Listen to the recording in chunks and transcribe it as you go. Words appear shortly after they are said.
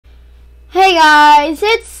Hey guys,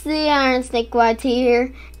 it's the Iron Snake YT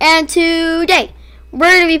here, and today we're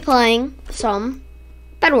going to be playing some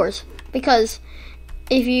Bed Wars, because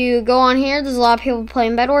if you go on here, there's a lot of people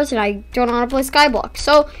playing Bed Wars, and I don't know how to play Skyblock,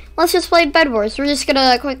 so let's just play Bed Wars. We're just going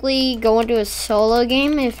to quickly go into a solo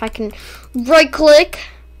game. If I can right click.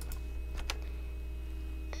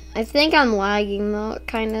 I think I'm lagging though,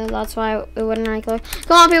 kind of, that's why it wouldn't right click.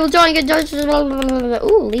 Come on people, join, get judged.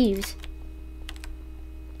 Ooh, leaves.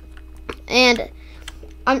 And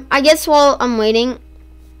I guess while I'm waiting,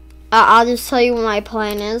 I'll just tell you what my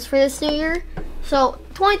plan is for this new year. So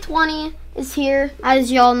 2020 is here, as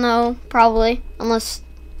y'all know, probably, unless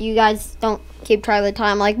you guys don't keep track of the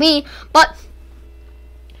time like me. But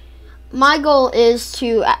my goal is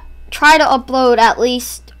to try to upload at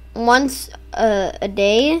least once a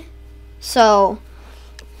day. So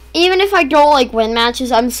even if I don't like win matches,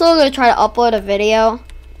 I'm still gonna try to upload a video.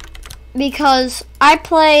 Because I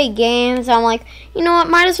play games, I'm like, you know what,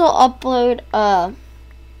 might as well upload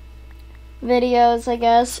videos, I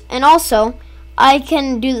guess. And also, I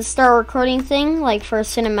can do the start recording thing, like for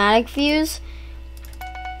cinematic views.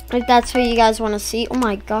 If that's what you guys want to see. Oh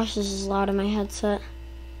my gosh, this is loud in my headset.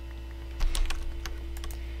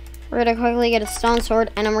 We're going to quickly get a stone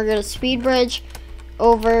sword, and then we're going to speed bridge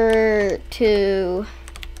over to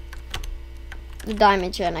the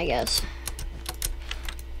diamond gen, I guess.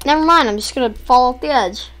 Never mind, I'm just gonna fall off the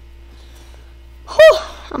edge. Whew,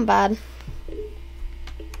 I'm bad.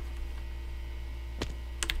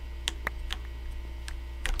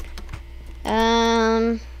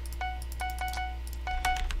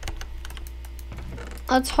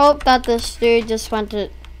 Let's hope that this dude just went to...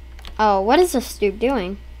 Oh, what is this dude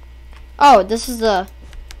doing? Oh, this is the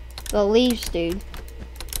leaves dude.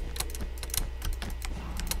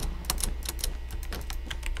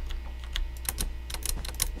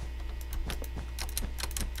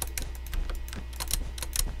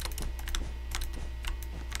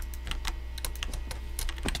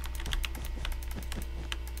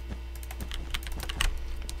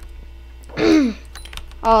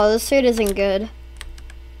 Oh, this suit isn't good.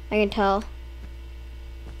 I can tell.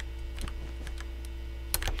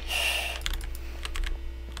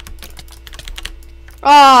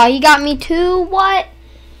 Oh, he got me too? What?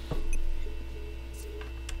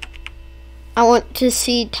 I want to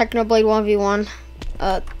see Technoblade 1v1.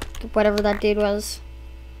 Whatever that dude was.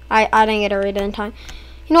 I didn't get a read in time.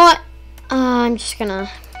 You know what? I'm just gonna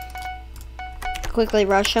quickly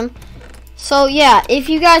rush him. So yeah, if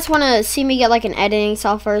you guys want to see me get like an editing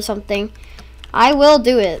software or something, I will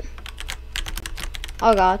do it.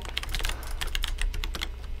 Oh god.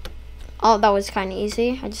 Oh, that was kind of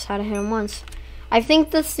easy. I just had to hit him once. I think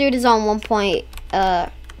this dude is on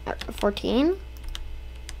 1.14.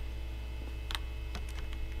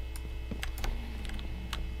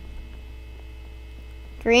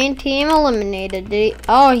 Green team eliminated. Did he?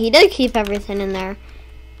 Oh, he did keep everything in there.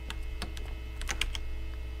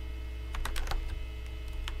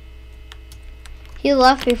 He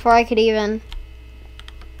left before I could even.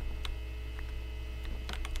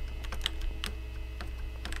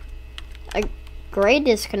 A gray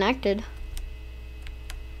disconnected.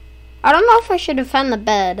 I don't know if I should defend the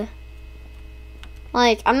bed.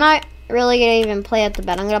 Like, I'm not really gonna even play at the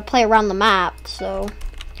bed. I'm gonna play around the map, so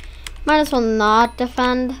might as well not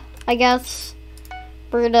defend, I guess.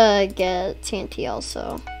 We're gonna get TNT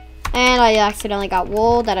also. And I accidentally got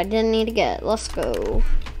wool that I didn't need to get. Let's go.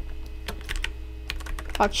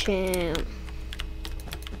 Watch him.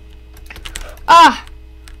 Ah!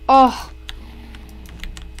 Oh.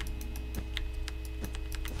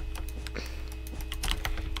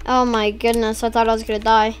 Oh my goodness, I thought I was gonna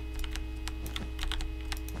die.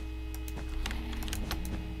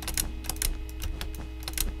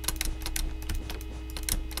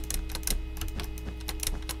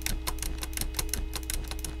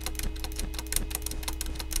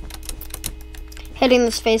 Hitting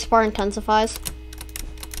the spacebar intensifies.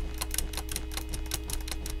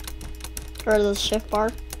 Or the shift bar.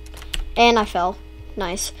 And I fell.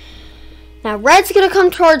 Nice. Now red's gonna come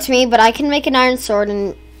towards me, but I can make an iron sword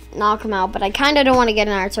and knock him out. But I kinda don't want to get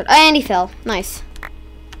an iron sword. And he fell. Nice.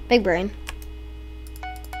 Big brain.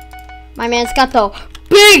 My man's got the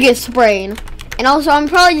biggest brain. And also I'm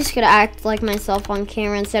probably just gonna act like myself on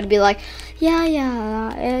camera instead of be like, yeah.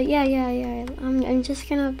 I'm just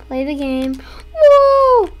gonna play the game.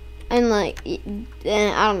 Woo! And like, I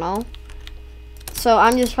don't know. So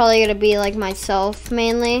I'm just probably gonna be like myself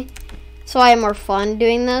mainly, so I have more fun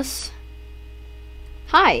doing this.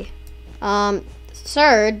 Hi,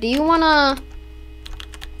 sir, do you wanna?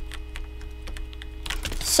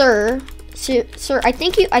 Sir, I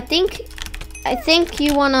think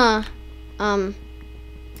you wanna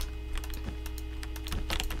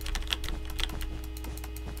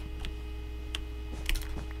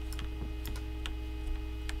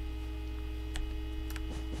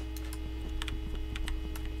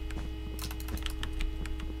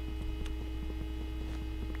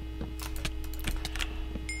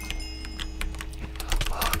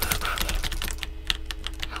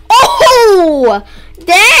Oh,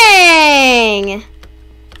 dang!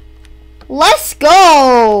 Let's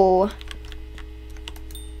go!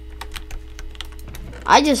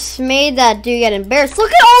 I just made that dude get embarrassed.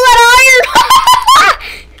 Look at all that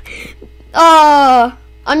iron!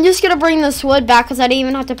 I'm just gonna bring this wood back because I didn't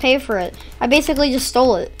even have to pay for it. I basically just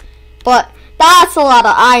stole it. But that's a lot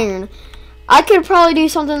of iron. I could probably do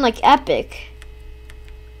something like epic.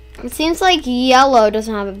 It seems like yellow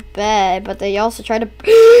doesn't have a bed, but they also try to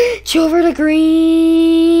chill over to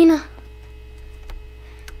green.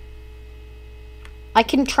 I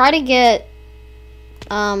can try to get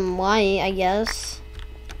white, I guess.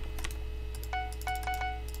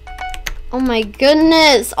 Oh my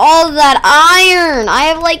goodness, all of that iron. I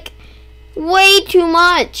have like way too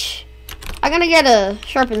much. I'm gonna get a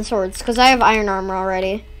sharpened swords because I have iron armor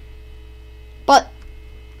already. But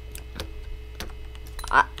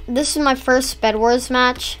this is my first bedwars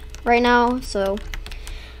match right now, so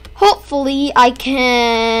hopefully I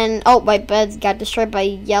can. Oh, my bed got destroyed by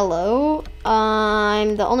yellow.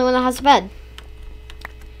 I'm the only one that has a bed.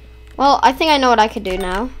 Well, I think I know what I could do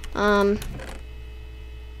now.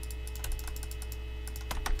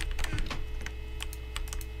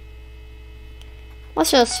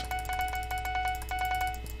 Let's just.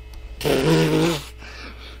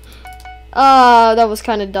 That was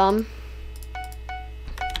kind of dumb.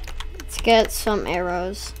 Let's get some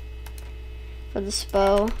arrows for this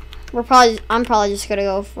bow. I'm probably just gonna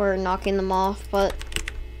go for knocking them off, but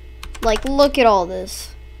like, look at all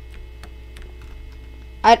this.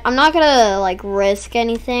 I'm not gonna like risk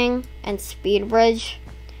anything and speed bridge,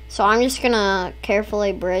 so I'm just gonna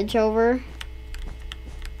carefully bridge over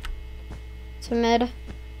to mid,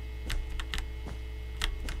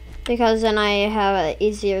 because then I have an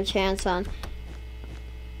easier chance on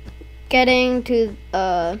getting to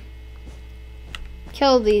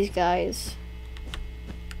kill these guys.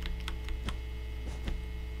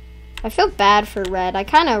 I feel bad for red. I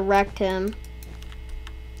kind of wrecked him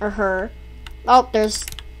or her. Oh, there's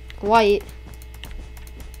white.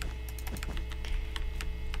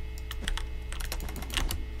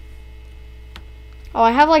 Oh,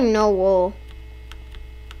 I have like no wool.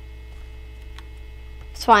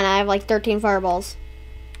 It's fine, I have like 13 fireballs.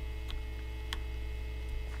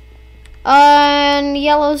 And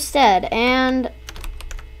yellow's dead, and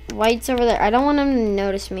white's over there. I don't want him to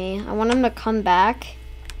notice me. I want him to come back.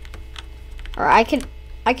 Or I could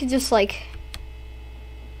just like.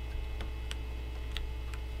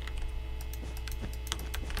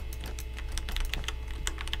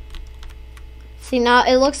 See, now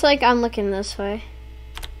it looks like I'm looking this way.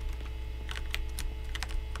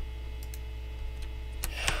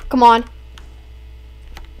 Come on.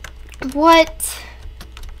 What?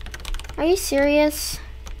 Are you serious?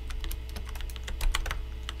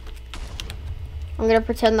 I'm gonna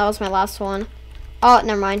pretend that was my last one. Oh,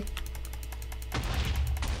 never mind.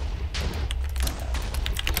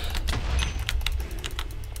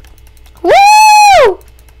 Woo!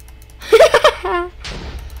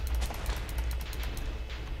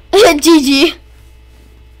 GG.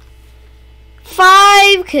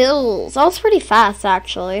 5 kills. That was pretty fast,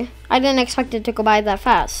 actually. I didn't expect it to go by that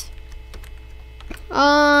fast.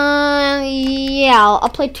 Yeah, I'll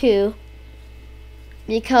play 2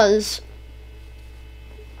 because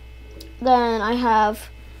then I have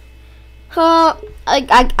I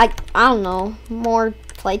don't know, more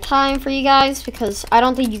playtime for you guys, because I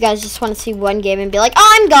don't think you guys just want to see one game and be like,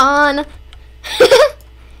 I'm gone.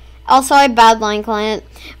 Also, I have bad line client.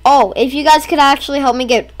 Oh, if you guys could actually help me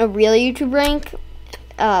get a real YouTube rank,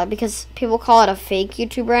 because people call it a fake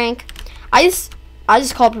YouTube rank. I just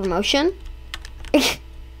call it promotion.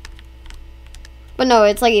 But no,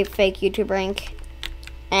 it's like a fake YouTube rank,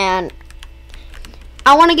 and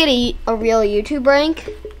I want to get a real YouTube rank.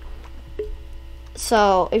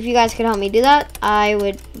 So if you guys could help me do that, I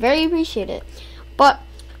would very appreciate it. But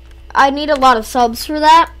I need a lot of subs for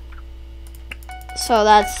that, so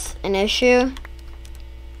that's an issue.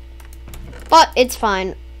 But it's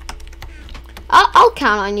fine. I'll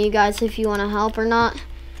count on you guys if you want to help or not.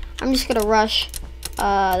 I'm just gonna rush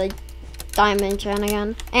the diamond gen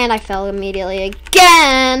again, and I fell immediately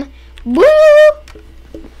again. Woo!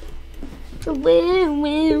 Woo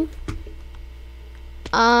woo.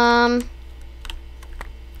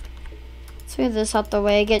 Let's move this out the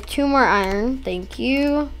way. Get 2 more iron. Thank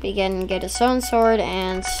you. We can get a stone sword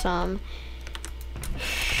and some...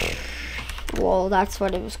 Well, that's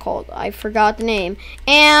what it was called. I forgot the name.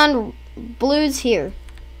 And blue's here.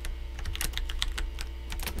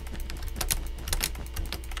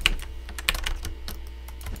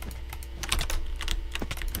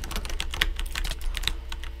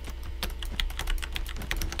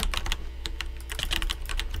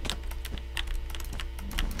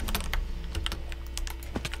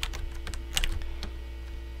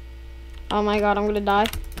 Oh my god, I'm gonna die.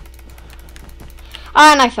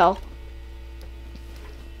 Ah, and I fell.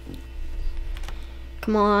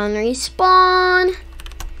 Come on, respawn.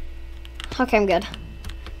 Okay, I'm good.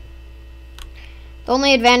 The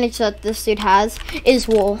only advantage that this dude has is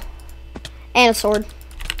wool. And a sword.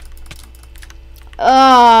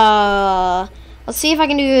 Let's see if I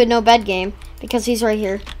can do a no bed game. Because he's right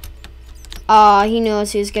here. He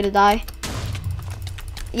knows he's gonna die.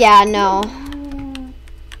 Yeah, no.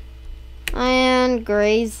 And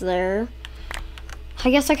Gray's there. I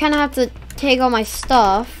guess I kind of have to take all my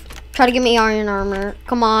stuff. Try to get me iron armor.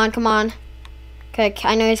 Come on, come on. Okay,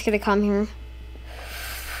 I know he's gonna come here.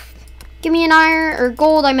 Give me an iron, or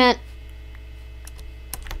gold, I meant.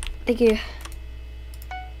 Thank you.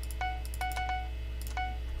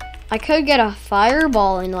 I could get a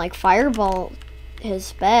fireball and like fireball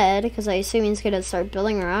his bed, because I assume he's gonna start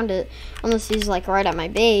building around it. Unless he's like right at my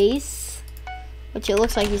base. Which it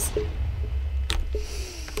looks like he's...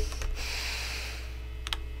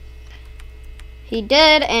 He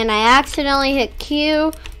did, and I accidentally hit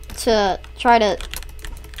Q to try to...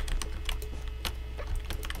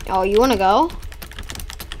 Oh, you wanna go?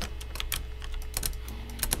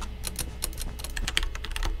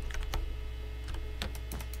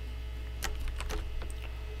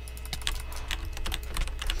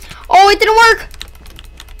 Oh, it didn't work!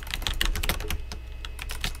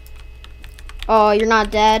 Oh, you're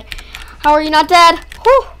not dead. How are you not dead?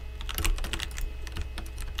 Whew!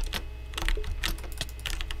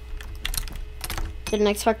 Didn't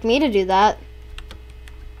expect me to do that.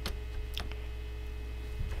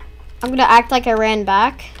 I'm gonna act like I ran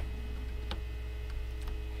back.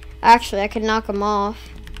 Actually, I could knock him off.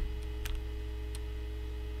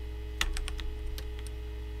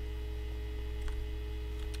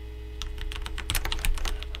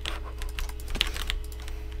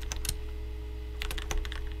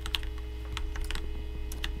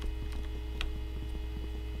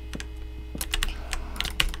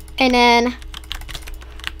 And then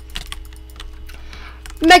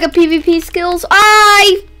mega PvP skills.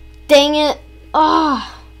 Dang it.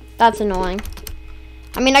 Oh, that's annoying.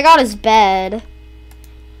 I mean, I got his bed.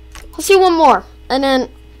 I'll see one more. And then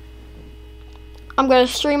I'm going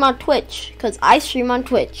to stream on Twitch. Because I stream on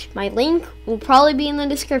Twitch. My link will probably be in the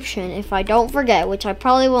description if I don't forget. Which I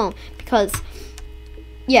probably won't. Because,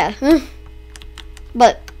 yeah.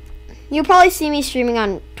 But you'll probably see me streaming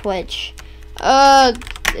on Twitch.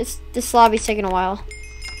 This lobby's taking a while.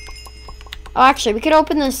 Oh, actually, we could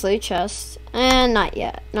open this loot chest. And not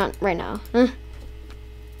yet. Not right now.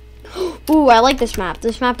 Ooh, I like this map.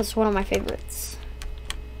 This map is one of my favorites.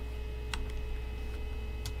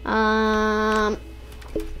 A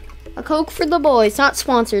Coke for the boys. Not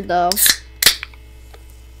sponsored, though.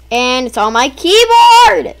 And it's on my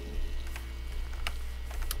keyboard!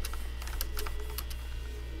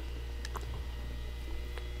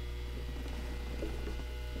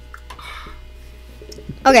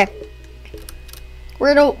 Okay.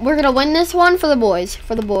 We're gonna win this one for the boys.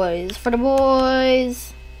 For the boys. For the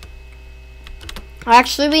boys.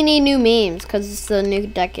 Actually, we need new memes because it's the new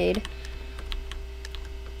decade.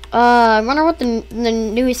 I wonder what the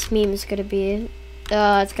newest meme is gonna be.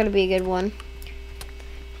 It's gonna be a good one.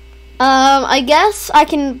 I guess I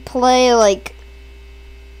can play like,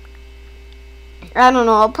 I don't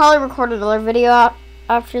know. I'll probably record another video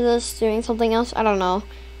after this doing something else. I don't know.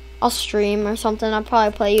 I'll stream or something. I'll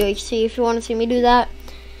probably play UHC if you want to see me do that.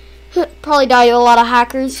 Probably die to a lot of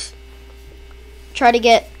hackers. Try to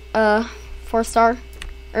get 4-star,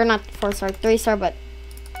 or not 4-star, 3-star, but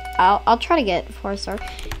I'll try to get 4-star.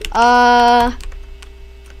 I'm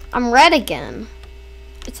red again.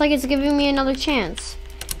 It's like it's giving me another chance.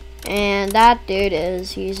 And that dude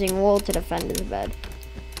is using wool to defend his bed.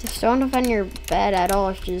 Just don't defend your bed at all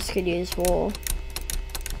if you just could use wool.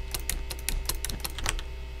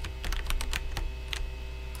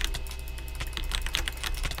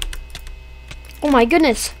 Oh my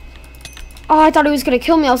goodness. Oh, I thought he was gonna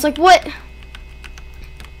kill me. I was like, what?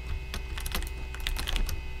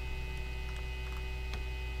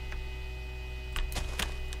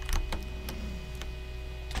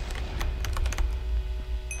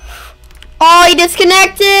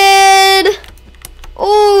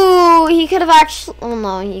 actually, oh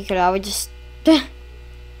no, you could, I would just,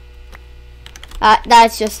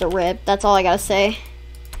 that's just a rip. That's all I gotta say.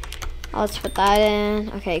 Let's put that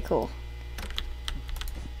in. Okay, cool.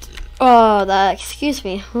 Oh, that, excuse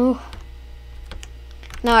me. Ooh.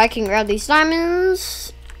 Now I can grab these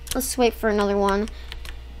diamonds. Let's wait for another one.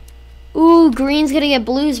 Ooh, green's gonna get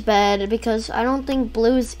blue's bed because I don't think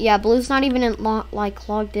blue's, yeah, blue's not even in, like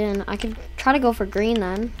logged in. I could try to go for green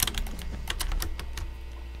then.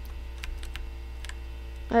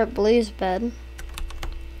 Alright, blue's bed.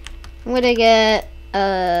 I'm gonna get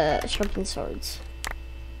sharpened swords.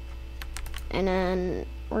 And then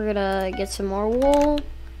we're gonna get some more wool.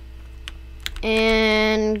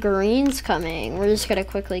 And green's coming. We're just gonna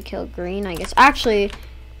quickly kill green, I guess. Actually,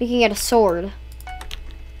 we can get a sword.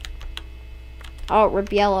 Oh,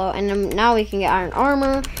 rip yellow. And then now we can get iron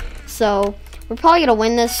armor. So, we're probably gonna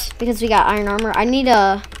win this because we got iron armor. I need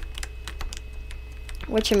a,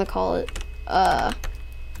 whatchamacallit,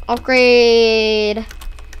 upgrade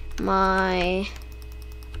my,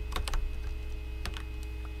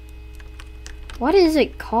 what is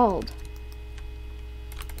it called?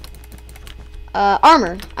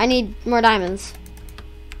 Armor. I need more diamonds.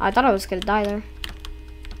 I thought I was gonna die there.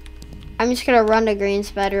 I'm just gonna run to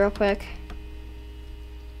green's bed real quick.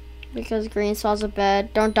 Because green still has a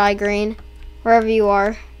bed. Don't die, green. Wherever you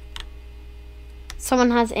are.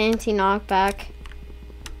 Someone has anti-knockback.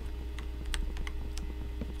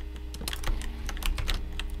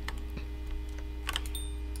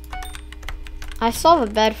 I still have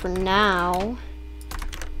a bed for now.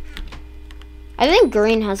 I think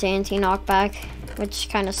green has anti-knockback, which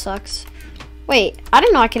kind of sucks. Wait, I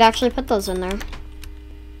didn't know I could actually put those in there.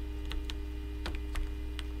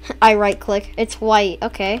 I right click. It's white.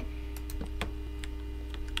 Okay.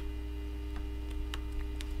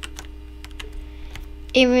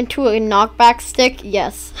 Even to a knockback stick?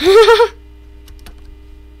 Yes.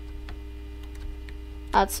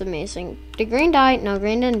 That's amazing. Did green die? No,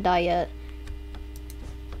 green didn't die yet.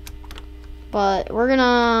 But we're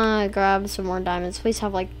gonna grab some more diamonds. Please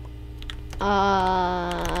have like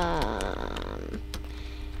I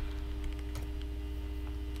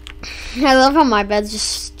love how my bed's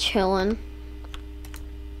just chilling.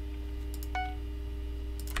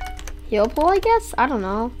 Heal pool, I guess? I don't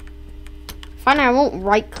know. Fine, I won't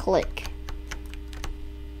right click.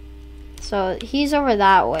 So he's over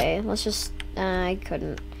that way. Let's just, I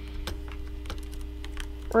couldn't.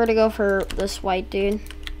 We're gonna go for this white dude.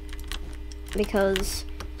 Because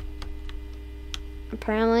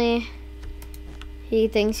apparently he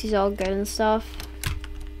thinks he's all good and stuff.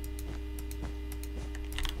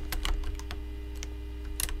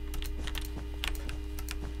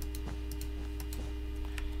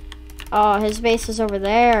 Oh, his base is over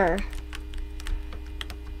there.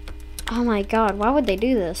 Oh my god, why would they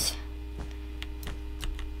do this?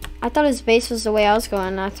 I thought his base was the way I was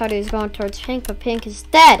going. I thought he was going towards pink, but pink is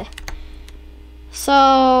dead.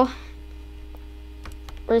 So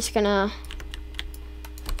we're just gonna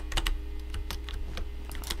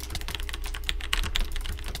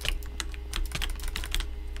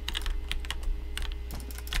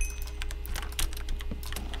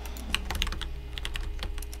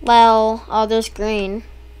oh, there's green.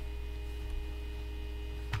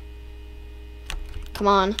 Come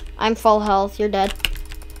on, I'm full health, you're dead.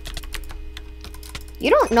 You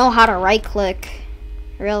don't know how to right click,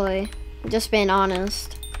 really. I'm just being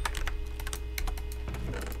honest.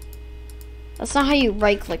 That's not how you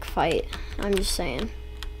right click fight. I'm just saying.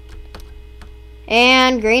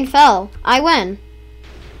 And green fell. I win.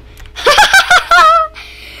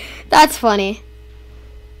 That's funny.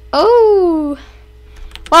 Oh.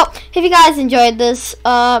 Well, if you guys enjoyed this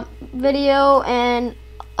video and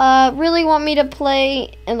really want me to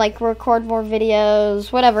play and like record more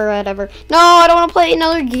videos, whatever. No, I don't want to play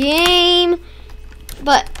another game.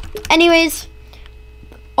 But anyways,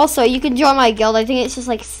 also you can join my guild. I think it's just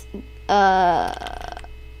like I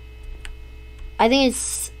think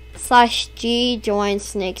it's /G join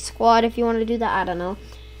Snake Squad if you want to do that. I don't know.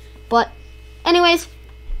 But anyways,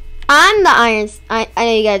 I'm the Irons. I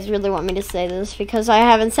know you guys really want me to say this because I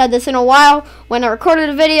haven't said this in a while when I recorded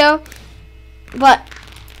a video. But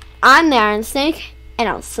I'm the Iron Snake, and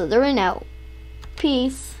I'll slither out.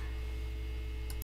 Peace.